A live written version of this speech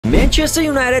Manchester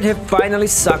United have finally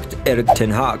sacked Erik ten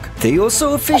Hag. They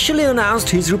also officially announced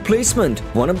his replacement.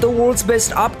 One of the world's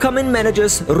best upcoming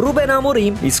managers, Ruben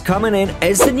Amorim, is coming in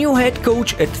as the new head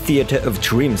coach at Theatre of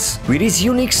Dreams. With his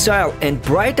unique style and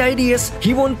bright ideas,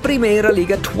 he won Primera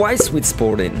Liga twice with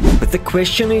Sporting. But the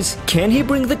question is, can he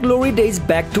bring the glory days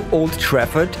back to Old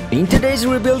Trafford? In today's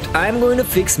rebuild, I am going to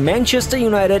fix Manchester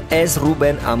United as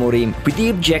Ruben Amorim, with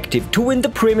the objective to win the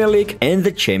Premier League and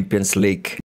the Champions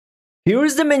League. Here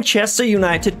is the Manchester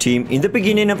United team in the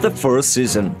beginning of the first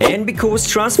season, and because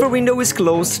transfer window is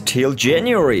closed till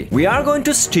January, we are going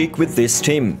to stick with this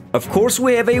team. Of course,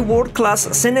 we have a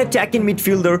world-class center-attacking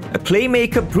midfielder, a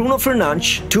playmaker Bruno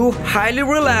Fernandes, two highly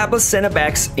reliable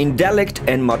center-backs in De Ligt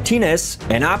and Martinez,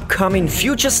 and upcoming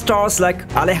future stars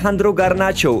like Alejandro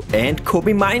Garnacho and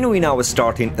Kobbie Mainoo in our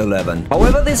starting 11.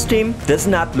 However, this team does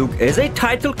not look as a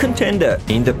title contender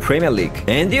in the Premier League,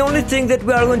 and the only thing that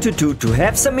we are going to do to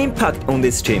have some impact on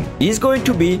this team is going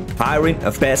to be hiring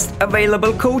of best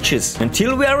available coaches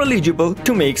until we are eligible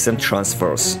to make some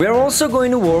transfers. We are also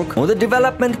going to work on the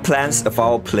development plans of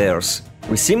our players.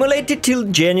 We simulated till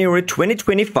January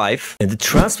 2025 and the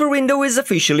transfer window is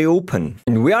officially open.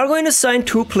 And we are going to sign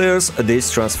two players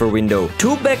this transfer window.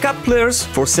 Two backup players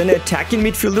for center attacking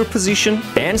midfielder position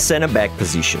and center back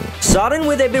position. Starting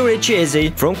with Eberechi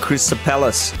Eze from Crystal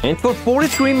Palace. And for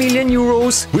 43 million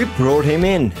euros, we brought him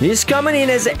in. He's coming in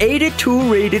as an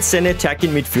 82 rated center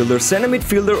attacking midfielder, center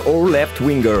midfielder or left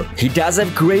winger. He does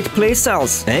have great play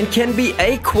styles and can be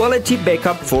a quality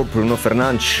backup for Bruno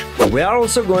Fernandes. We are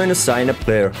also going to sign a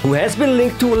player who has been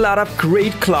linked to a lot of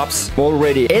great clubs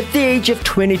already. At the age of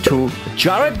 22,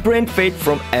 Jared Brentford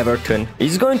from Everton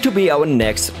is going to be our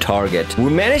next target. We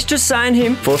managed to sign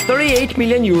him for 38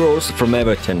 million euros from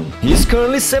Everton. He is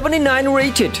currently 79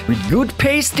 rated with good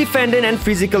pace, defending and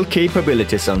physical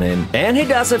capabilities on him. And he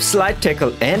does have slide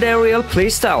tackle and aerial play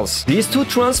styles. These two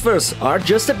transfers are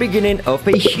just the beginning of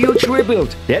a huge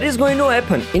rebuild that is going to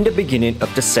happen in the beginning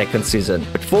of the second season.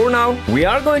 But for now, we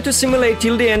are going to simulate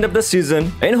till the end of the season,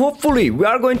 and hopefully we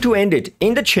are going to end it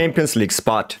in the Champions League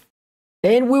spot.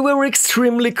 And we were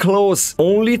extremely close,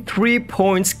 only 3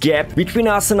 points gap between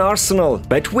us and Arsenal,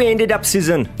 but we ended up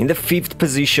season in the 5th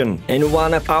position, and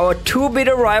one of our two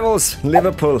bitter rivals,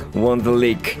 Liverpool, won the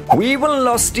league. We even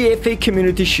lost the FA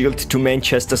Community Shield to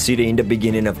Manchester City in the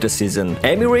beginning of the season.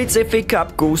 Emirates FA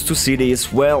Cup goes to City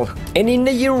as well. And in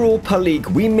the Europa League,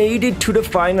 we made it to the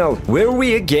final, where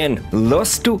we again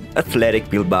lost to Athletic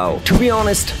Bilbao. To be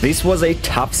honest, this was a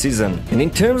tough season, and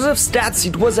in terms of stats,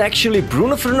 it was actually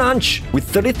Bruno Fernandes with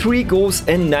 33 goals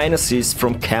and 9 assists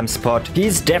from camp spot. He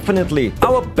is definitely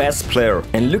our best player.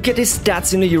 And look at his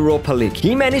stats in the Europa League.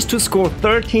 He managed to score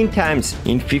 13 times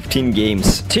in 15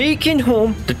 games, taking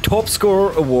home the top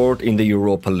scorer award in the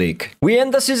Europa League. We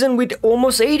end the season with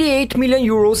almost 88 million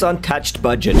euros untouched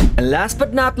budget. And last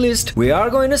but not least, we are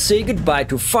going to say goodbye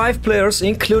to 5 players,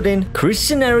 including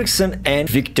Christian Eriksen and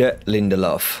Victor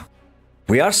Lindelof.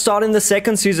 We are starting the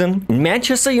second season in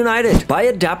Manchester United by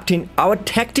adapting our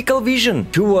tactical vision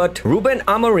to what Ruben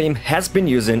Amorim has been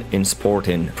using in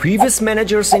Sporting. Previous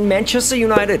managers in Manchester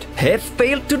United have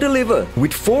failed to deliver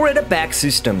with 4 at the back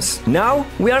systems. Now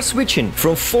we are switching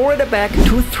from 4 at the back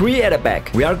to 3 at the back.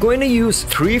 We are going to use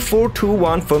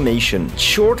 3-4-2-1 formation,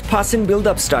 short passing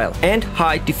build-up style and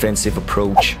high defensive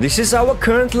approach. This is our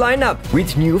current lineup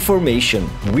with new formation.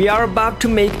 We are about to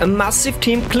make a massive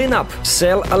team cleanup,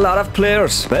 sell a lot of players.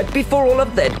 But before all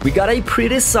of that, we got a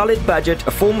pretty solid budget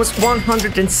of almost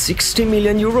 160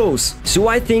 million euros. So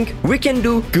I think we can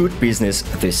do good business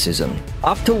this season.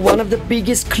 After one of the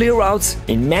biggest clear-outs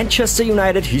in Manchester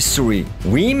United history,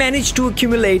 we managed to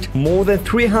accumulate more than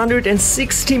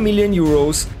 360 million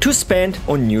euros to spend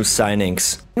on new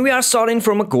signings. We are starting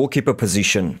from a goalkeeper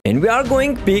position, and we are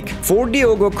going big for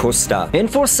Diogo Costa.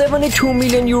 And for 72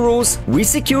 million euros, we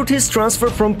secured his transfer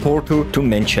from Porto to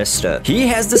Manchester. He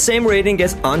has the same rating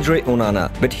as Andre Onana,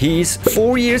 but he is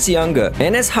 4 years younger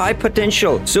and has high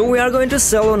potential, so we are going to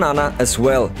sell Onana as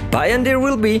well. Bayern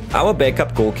will be our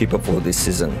backup goalkeeper for this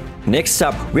season. Next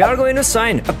up, we are going to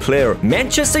sign a player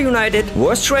Manchester United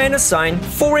was trying to sign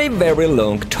for a very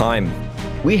long time.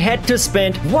 We had to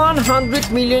spend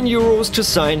 100 million euros to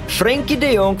sign Frenkie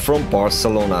de Jong from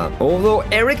Barcelona. Although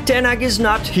Erik ten Hag is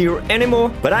not here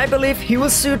anymore, but I believe he will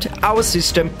suit our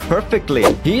system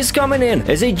perfectly. He is coming in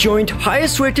as a joint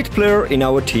highest rated player in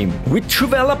our team, with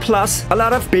Trivela plus a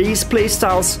lot of base play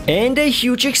styles and a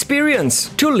huge experience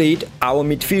to lead our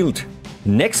midfield.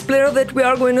 Next player that we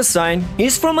are going to sign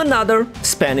is from another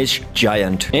Spanish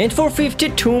giant. And for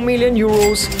 52 million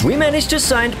euros, we managed to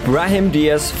sign Brahim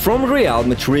Diaz from Real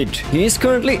Madrid. He is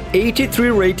currently 83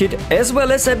 rated, as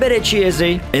well as Eberechi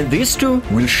Eze, and these two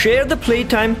will share the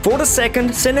playtime for the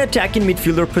second center attacking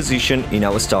midfielder position in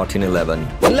our starting 11.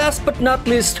 Last but not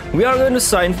least, we are going to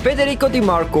sign Federico Di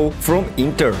Marco from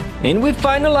Inter. And we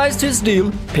finalized his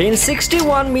deal, paying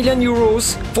 61 million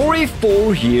euros for a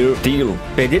 4-year deal.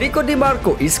 Federico Di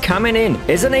Marco is coming in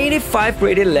as an 85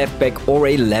 rated left back or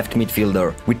a left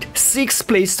midfielder with 6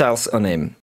 playstyles on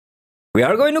him. We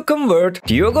are going to convert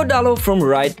Diogo Dalot from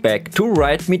right back to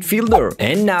right midfielder,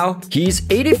 and now he is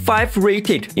 85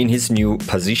 rated in his new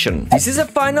position. This is a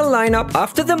final lineup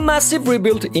after the massive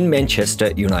rebuild in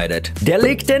Manchester United. De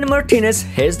Ligt and Martinez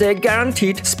has their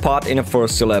guaranteed spot in the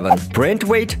first 11.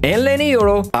 Brentwaite and Lenny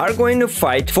Yoro are going to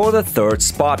fight for the third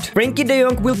spot. Frankie de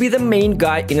Jong will be the main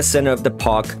guy in the center of the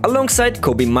park alongside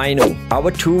Kobbie Mainoo.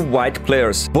 Our two white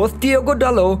players, both Diogo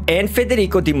Dalot and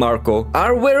Federico Di Marco,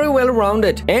 are very well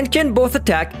rounded and can both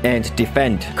attack and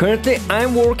defend. Currently, I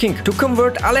am working to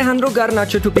convert Alejandro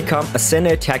Garnacho to become a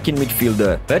center attacking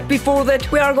midfielder. But before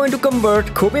that, we are going to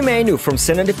convert Kobbie Mainoo from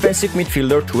center defensive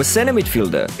midfielder to a center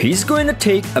midfielder. He's going to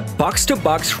take a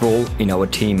box-to-box role in our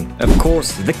team. Of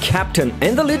course, the captain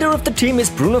and the leader of the team is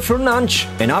Bruno Fernandes.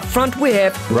 And up front we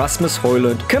have Rasmus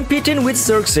Højlund competing with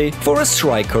Xerxes for a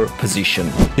striker position.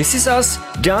 This is us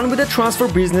done with the transfer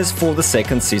business for the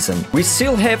second season. We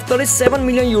still have 37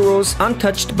 million euros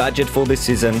untouched budget for this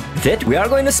season that we are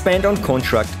going to spend on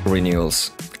contract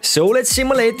renewals. So let's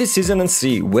simulate this season and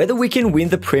see whether we can win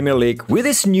the Premier League with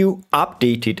this new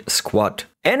updated squad.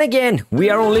 And again, we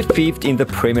are only 5th in the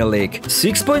Premier League,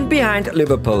 6 points behind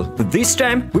Liverpool. This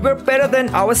time, we were better than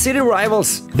our city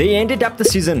rivals. They ended up the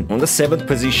season on the 7th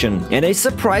position, and a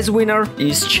surprise winner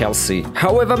is Chelsea.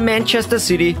 However, Manchester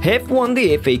City have won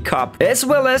the FA Cup, as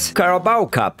well as Carabao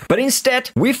Cup. But instead,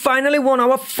 we finally won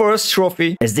our first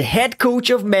trophy as the head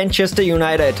coach of Manchester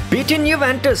United, beating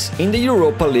Juventus in the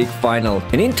Europa League final.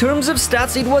 And in terms of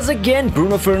stats, it was again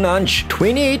Bruno Fernandes,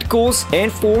 28 goals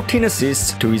and 14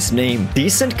 assists to his name.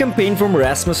 Decent campaign from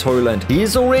Rasmus Højlund. He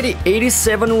is already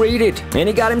 87 rated and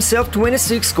he got himself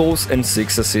 26 goals and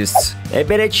 6 assists.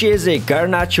 Eberechi Eze,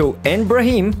 Garnacho and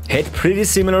Brahim had pretty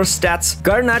similar stats,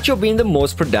 Garnacho being the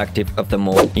most productive of them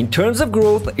all. In terms of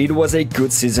growth, it was a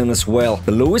good season as well.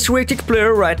 The lowest rated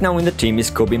player right now in the team is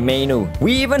Kobbie Mainoo.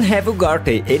 We even have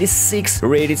Ugarte, 86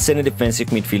 rated center defensive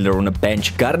midfielder on the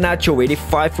bench. Garnacho,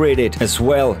 85 rated as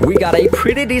well. We got a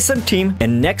pretty decent team,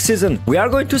 and next season we are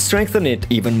going to strengthen it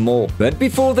even more. But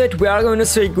before that, we are going to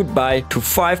say goodbye to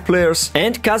 5 players,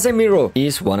 and Casemiro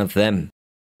is one of them.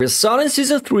 We're starting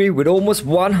Season 3 with almost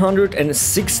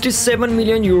 167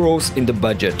 million euros in the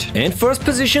budget. And first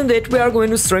position that we are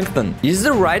going to strengthen is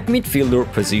the right midfielder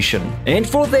position. And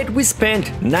for that we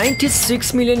spent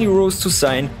 96 million euros to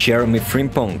sign Jeremy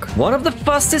Frimpong, one of the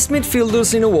fastest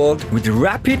midfielders in the world with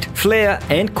rapid, flair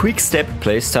and quick step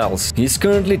playstyles. He's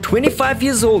currently 25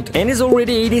 years old and is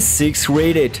already 86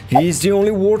 rated. He is the only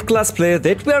world-class player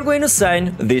that we are going to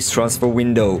sign this transfer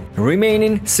window.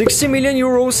 Remaining 60 million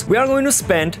euros we are going to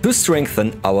spend to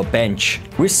strengthen our bench.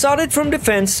 We started from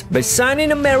defense by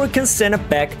signing American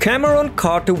centre-back Cameron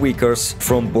Carter-Vickers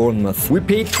from Bournemouth. We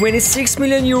paid 26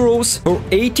 million euros for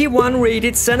 81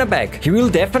 rated centre-back. He will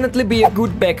definitely be a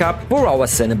good backup for our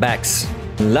centre-backs.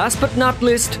 Last but not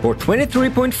least, for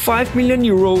 23.5 million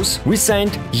euros, we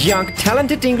signed young,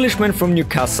 talented Englishman from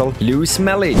Newcastle, Lewis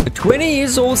Melly, a 20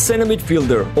 years old center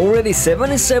midfielder, already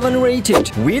 77 rated,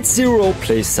 with 0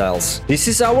 playstyles. This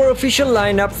is our official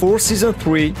lineup for Season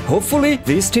 3. Hopefully,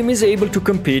 this team is able to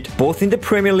compete both in the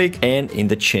Premier League and in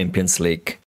the Champions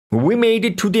League. We made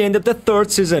it to the end of the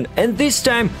 3rd season, and this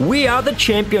time we are the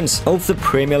champions of the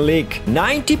Premier League.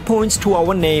 90 points to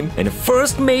our name and a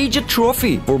first major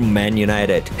trophy for Man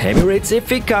United. Emirates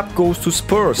FA Cup goes to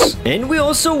Spurs. And we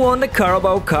also won the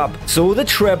Carabao Cup, so the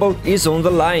treble is on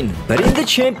the line. But in the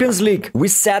Champions League, we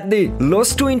sadly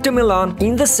lost to Inter Milan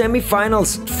in the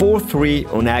semi-finals,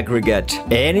 4-3 on aggregate.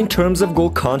 And in terms of goal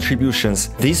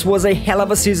contributions, this was a hell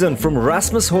of a season from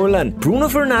Rasmus Højlund, Bruno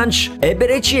Fernandes,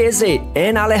 Eberechi Eze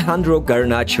and Alejandro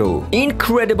Garnacho.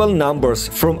 Incredible numbers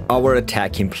from our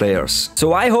attacking players.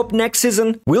 So I hope next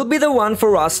season will be the one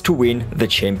for us to win the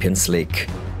Champions League.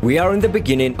 We are in the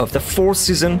beginning of the fourth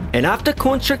season, and after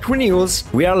contract renewals,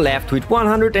 we are left with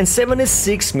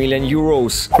 176 million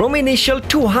euros from initial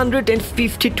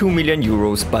 252 million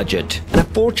euros budget. And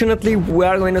unfortunately, we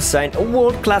are going to sign a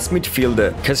world-class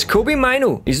midfielder, because Kobe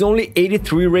Mainu is only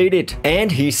 83 rated,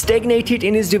 and he stagnated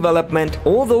in his development,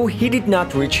 although he did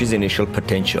not reach his initial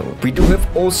potential. We do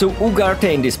have also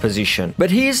Ugarte in this position, but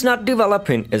he is not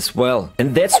developing as well.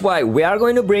 And that's why we are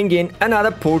going to bring in another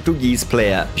Portuguese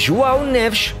player, João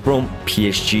Neves from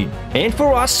PSG. And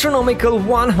for astronomical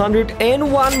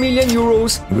 101 million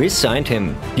euros, we signed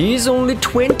him. He is only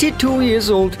 22 years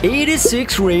old,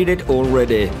 86 rated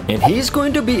already, and he is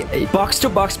going to be a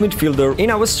box-to-box midfielder in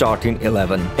our starting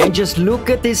 11. And just look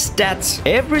at his stats.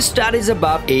 Every stat is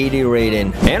above 80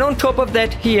 rating. And on top of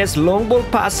that, he has long ball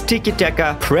pass,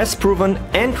 tiki-taka, press-proven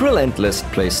and relentless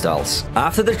playstyles.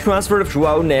 After the transfer of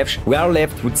João Neves, we are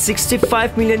left with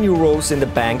 65 million euros in the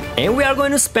bank, and we are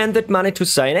going to spend that money to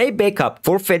sign a backup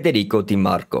for Federico Di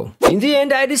Marco. In the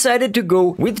end, I decided to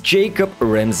go with Jacob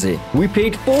Ramsey. We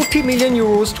paid 40 million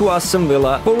euros to Aston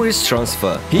Villa for his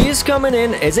transfer. He is coming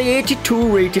in as a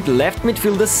 82 rated left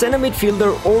midfielder, center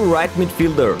midfielder or right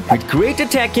midfielder with great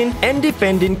attacking and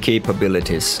defending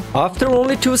capabilities. After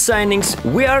only 2 signings,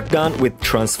 we are done with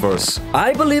transfers.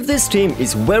 I believe this team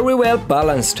is very well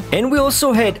balanced, and we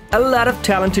also had a lot of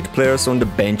talented players on the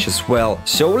bench as well.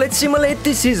 So let's simulate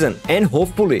this season, and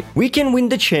hopefully we can win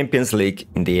the Champions League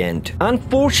in the end.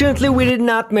 Unfortunately, we did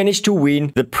not manage to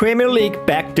win the Premier League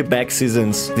back-to-back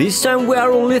seasons. This time we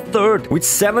are only third with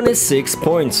 76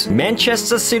 points.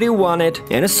 Manchester City won it,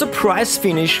 and a surprise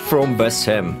finish from West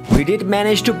Ham. We did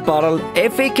manage to bottle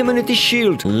FA Community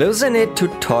Shield, losing it to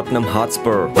Tottenham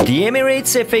Hotspur. The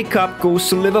Emirates FA Cup goes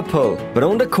to Liverpool, but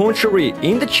on the contrary,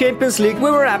 in the Champions League we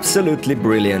were absolutely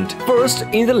brilliant. First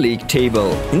in the league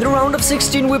table. In the round of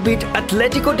 16 we beat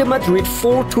Atletico de Madrid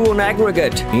 4-2 on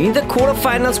aggregate. In the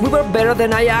quarterfinals we were better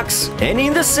than Ajax, and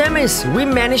in the semis we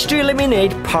managed to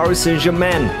eliminate Paris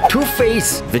Saint-Germain to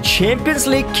face the Champions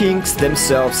League kings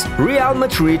themselves, Real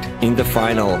Madrid, in the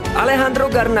final. Alejandro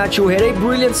Garnacho had a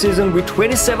brilliant season with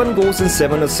 27 goals and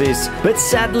 7 assists, but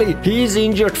sadly he is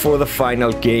injured for the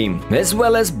final game, as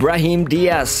well as Brahim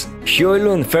Diaz.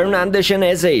 Højlund, Fernandes and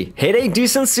Eze had a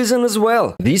decent season as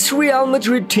well. This Real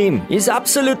Madrid team is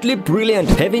absolutely brilliant,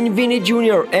 having Vini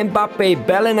Jr., Mbappe,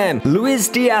 Bellingham, Luis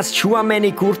Diaz,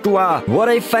 Tchouaméni, Courtois. What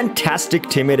a fantastic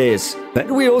team it is. But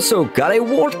we also got a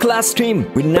world-class team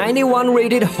with 91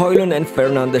 rated Højlund and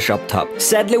Fernandes up top.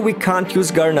 Sadly, we can't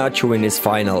use Garnacho in his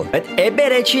final, but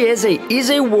Eberechi Eze is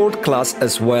a world-class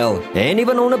as well. And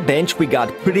even on the bench we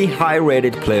got pretty high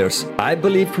rated players. I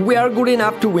believe we are good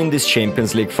enough to win this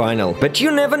Champions League final, but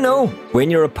you never know when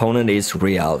your opponent is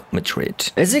Real Madrid.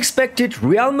 As expected,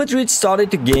 Real Madrid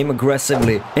started the game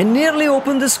aggressively and nearly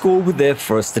opened the score with their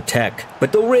first attack.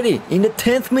 But already in the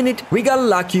 10th minute we got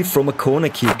lucky from a corner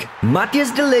kick.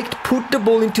 Matthias de Ligt put the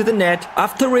ball into the net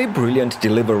after a brilliant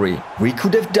delivery. We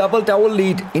could have doubled our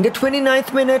lead in the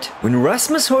 29th minute when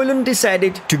Rasmus Højlund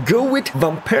decided to go with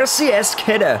Van Persie-esque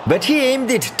header, but he aimed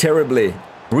it terribly.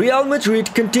 Real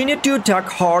Madrid continued to attack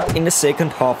hard in the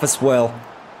second half as well.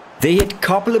 They had a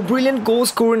couple of brilliant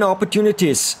goal-scoring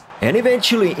opportunities. And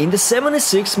eventually, in the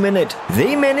 76th minute,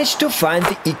 they managed to find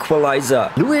the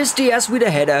equalizer. Luis Diaz with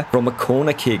a header from a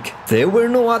corner kick. There were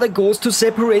no other goals to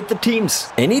separate the teams.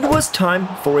 And it was time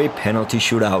for a penalty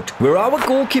shootout, where our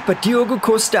goalkeeper Diogo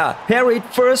Costa parried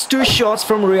first 2 shots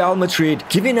from Real Madrid,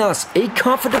 giving us a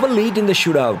comfortable lead in the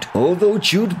shootout. Although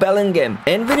Jude Bellingham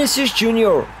and Vinicius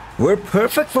Jr. were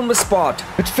perfect from the spot,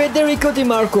 but Federico Di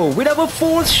Marco with our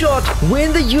 4th shot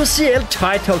win the UCL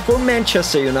title for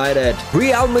Manchester United.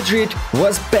 Real Madrid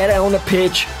was better on the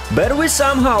pitch, but we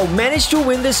somehow managed to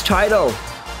win this title.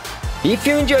 If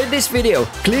you enjoyed this video,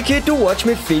 click here to watch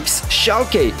me fix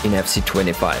Schalke in FC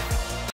 25.